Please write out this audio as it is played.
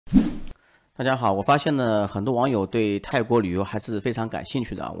大家好，我发现呢，很多网友对泰国旅游还是非常感兴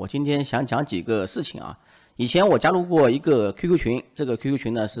趣的啊。我今天想讲几个事情啊。以前我加入过一个 QQ 群，这个 QQ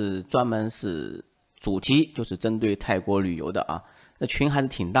群呢是专门是主题就是针对泰国旅游的啊。那群还是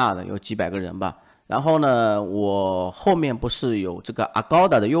挺大的，有几百个人吧。然后呢，我后面不是有这个阿高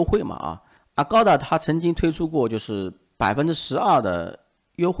达的优惠嘛啊？阿高达它曾经推出过就是12%的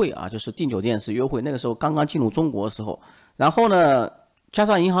优惠啊，就是订酒店是优惠。那个时候刚刚进入中国的时候，然后呢，加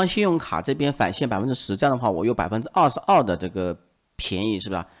上银行信用卡这边返现10%，这样的话我有22%的这个便宜，是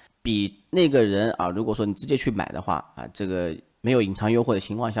吧？比那个人啊，如果说你直接去买的话啊，这个没有隐藏优惠的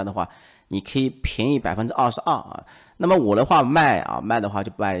情况下的话，你可以便宜22%啊。那么我的话卖的话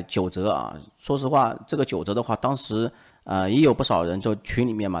就卖9折啊。说实话，这个9折的话，当时也有不少人就群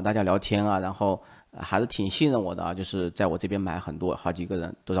里面嘛，大家聊天啊，然后还是挺信任我的啊，就是在我这边买好几个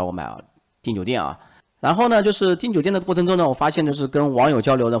人都找我买订酒店啊。然后呢，就是订酒店的过程中呢，我发现就是跟网友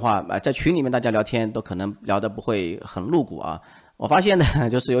交流的话，在群里面大家聊天都可能聊得不会很露骨啊。我发现呢，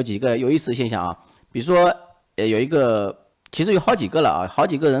就是有几个有意思的现象啊，比如说有一个，其实有好几个了啊，好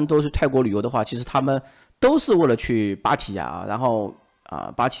几个人都是泰国旅游的话，其实他们都是为了去芭提雅啊，然后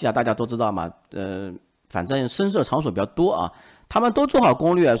芭提雅大家都知道嘛，反正声色场所比较多啊，他们都做好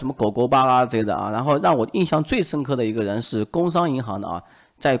攻略，什么狗狗吧啊之类的啊。然后让我印象最深刻的一个人是工商银行的啊。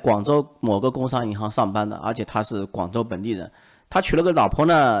在广州某个工商银行上班的，而且他是广州本地人，他娶了个老婆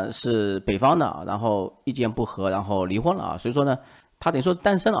呢是北方的，然后意见不合，然后离婚了啊，所以说呢，他等于说是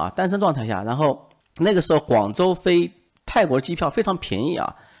单身啊，单身状态下，然后那个时候广州飞泰国的机票非常便宜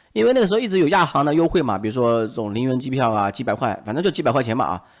啊，因为那个时候一直有亚航的优惠嘛，比如说这种0元机票啊，几百块，反正就几百块钱吧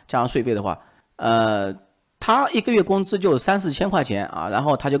啊，加上税费的话，他一个月工资就3-4千块钱啊，然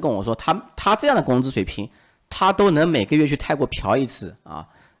后他就跟我说，他这样的工资水平。他都能每个月去泰国嫖一次啊，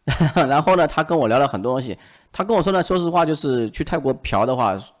然后呢，他跟我聊了很多东西。他跟我说呢，说实话，就是去泰国嫖的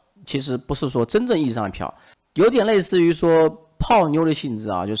话，其实不是说真正意义上的嫖，有点类似于说泡妞的性质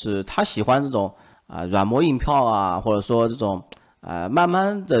啊，就是他喜欢这种软磨硬泡啊，或者说这种慢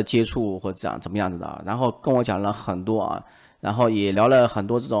慢的接触或者这样怎么样子的。然后跟我讲了很多啊，然后也聊了很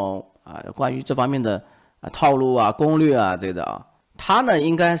多这种关于这方面的套路啊、攻略啊这个的啊。他呢，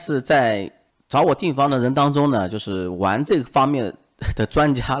应该是在找我订房的人当中呢，就是玩这个方面的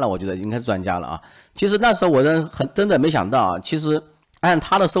专家了，我觉得应该是专家了啊。其实那时候我真的没想到啊，其实按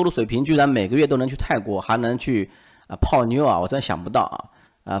他的收入水平，居然每个月都能去泰国，还能去泡妞啊，我真的想不到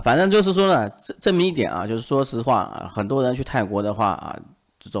啊。反正就是说呢，证明一点啊，就是说实话很多人去泰国的话啊，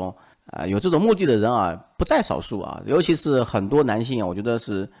这种有这种目的的人啊不在少数啊，尤其是很多男性啊，我觉得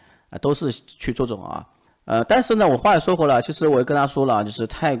是都是去做这种啊。但是呢，我话也说回来，其实我也跟他说了，就是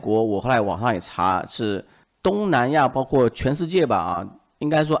泰国，我后来网上也查，是东南亚包括全世界吧啊，应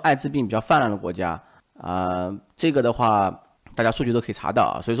该说艾滋病比较泛滥的国家这个的话，大家数据都可以查到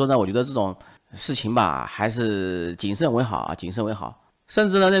啊。所以说呢，我觉得这种事情吧，还是谨慎为好啊，谨慎为好。甚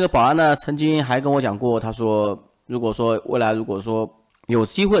至呢，那个保安呢，曾经还跟我讲过，他说，如果说未来如果说有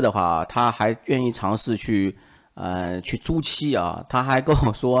机会的话，他还愿意尝试去租妻啊，他还跟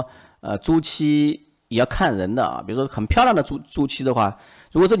我说，租妻。也要看人的啊，比如说很漂亮的租妻的话，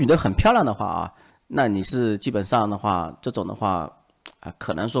如果这女的很漂亮的话啊，那你是基本上的话，这种的话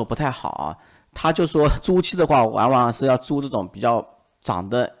可能说不太好啊。他就说租妻的话，往往是要租这种比较长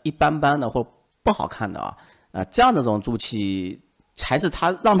得一般般的或不好看的这样的这种租妻才是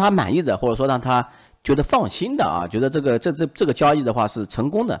让他满意的，或者说让他觉得放心的啊，觉得这个交易的话是成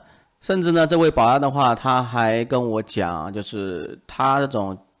功的。甚至呢，这位保安的话，他还跟我讲，就是他这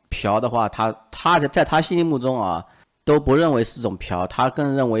种。嫖的话，他在他心目中啊，都不认为是一种嫖，他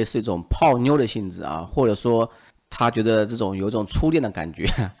更认为是一种泡妞的性质啊，或者说他觉得这种有一种初恋的感觉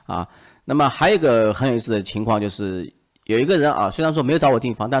啊。那么还有一个很有意思的情况，就是有一个人啊，虽然说没有找我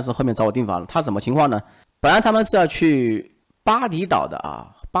订房，但是后面找我订房了。他什么情况呢？本来他们是要去巴厘岛的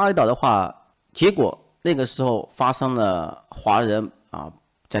啊，巴厘岛的话，结果那个时候发生了华人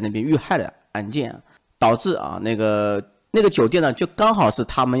在那边遇害的案件，导致那个酒店呢，就刚好是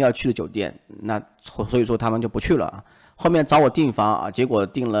他们要去的酒店，那所以说他们就不去了。后面找我订房结果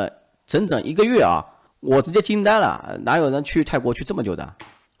订了整整1个月我直接惊呆了，哪有人去泰国去这么久的？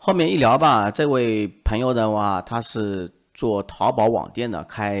后面一聊吧，这位朋友的话，他是做淘宝网店的，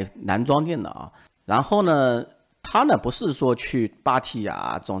开男装店的然后呢，他呢不是说去芭提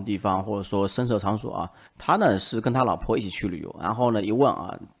雅这种地方，或者说声色场所他呢是跟他老婆一起去旅游。然后呢一问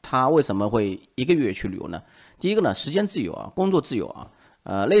他为什么会1个月去旅游呢？第一个呢，时间自由工作自由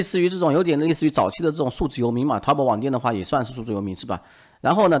类似于这种有点类似于早期的这种数字游民嘛，淘宝网店的话也算是数字游民是吧？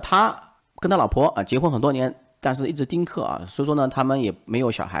然后呢，他跟他老婆结婚很多年，但是一直丁克所以说呢，他们也没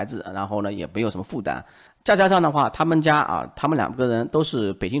有小孩子，然后呢也没有什么负担，再加上的话，他们家他们2个人都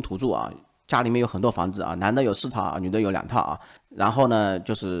是北京土著家里面有很多房子啊，男的有4套啊，女的有2套啊，然后呢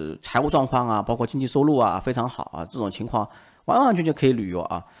就是财务状况啊，包括经济收入啊非常好啊，这种情况完完全全可以旅游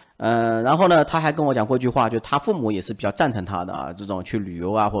啊。然后呢他还跟我讲过一句话，就他父母也是比较赞成他的啊，这种去旅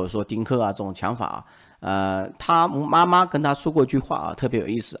游啊或者说丁克啊这种想法啊。他妈妈跟他说过一句话啊，特别有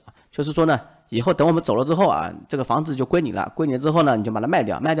意思啊，就是说呢，以后等我们走了之后啊，这个房子就归你了，归你之后呢，你就把它卖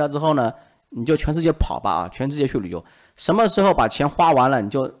掉，卖掉之后呢，你就全世界跑吧啊，全世界去旅游，什么时候把钱花完了，你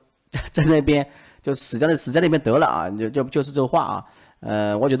就在那边就死在那边得了啊，就是这话啊。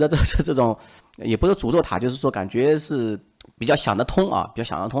我觉得这种也不是诅咒他，就是说感觉是比较想得通啊，比较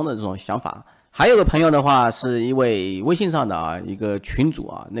想得通的这种想法。还有个朋友的话是一位微信上的啊一个群主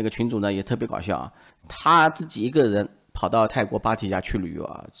啊，那个群主呢也特别搞笑啊，他自己一个人跑到泰国芭提雅去旅游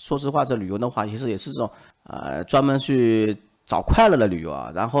啊。说实话，这旅游的话其实也是这种专门去找快乐的旅游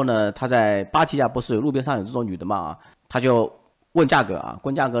啊。然后呢，他在芭提雅不是路边上有这种女的嘛啊，他就问价格啊，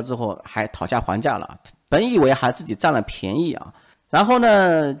问价格之后还讨价还价了，本以为还自己占了便宜啊。然后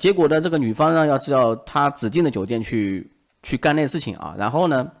呢，结果呢，这个女方呢要他指定的酒店去干那事情啊。然后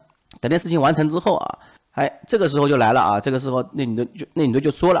呢，等那事情完成之后啊，这个时候就来了啊。这个时候那女的就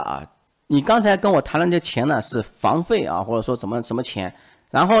说了啊，你刚才跟我谈的这钱呢是房费啊，或者说什么钱，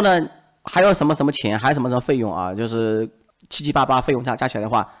然后呢还有什么钱，还有什么费用啊，就是七七八八费用加起来的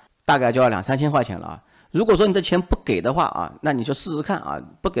话，大概就要2、3千块钱了啊。如果说你这钱不给的话啊，那你就试试看啊，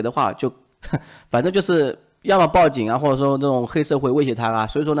不给的话就反正就是要么报警啊，或者说这种黑社会威胁他啊。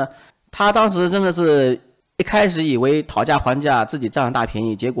所以说呢，他当时真的是一开始以为讨价还价自己占了大便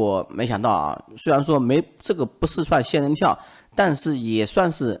宜，结果没想到啊，虽然说这个不是算仙人跳，但是也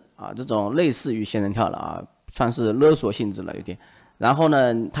算是啊这种类似于仙人跳了啊，算是勒索性质了有点。然后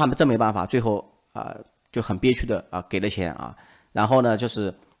呢，他们真没办法，最后就很憋屈的给了钱啊。然后呢，就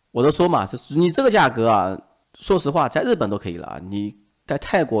是我都说嘛，就是你这个价格啊，说实话在日本都可以了啊，你在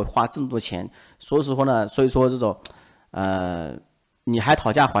泰国花这么多钱，说实话呢，所以说这种你还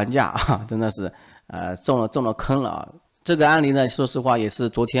讨价还价啊，真的是中了坑了啊。这个案例呢，说实话也是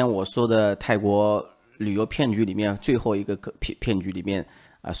昨天我说的泰国旅游骗局里面最后一个骗局里面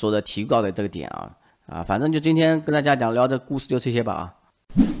说的提到的这个点啊。反正就今天跟大家聊这个故事就这些吧啊。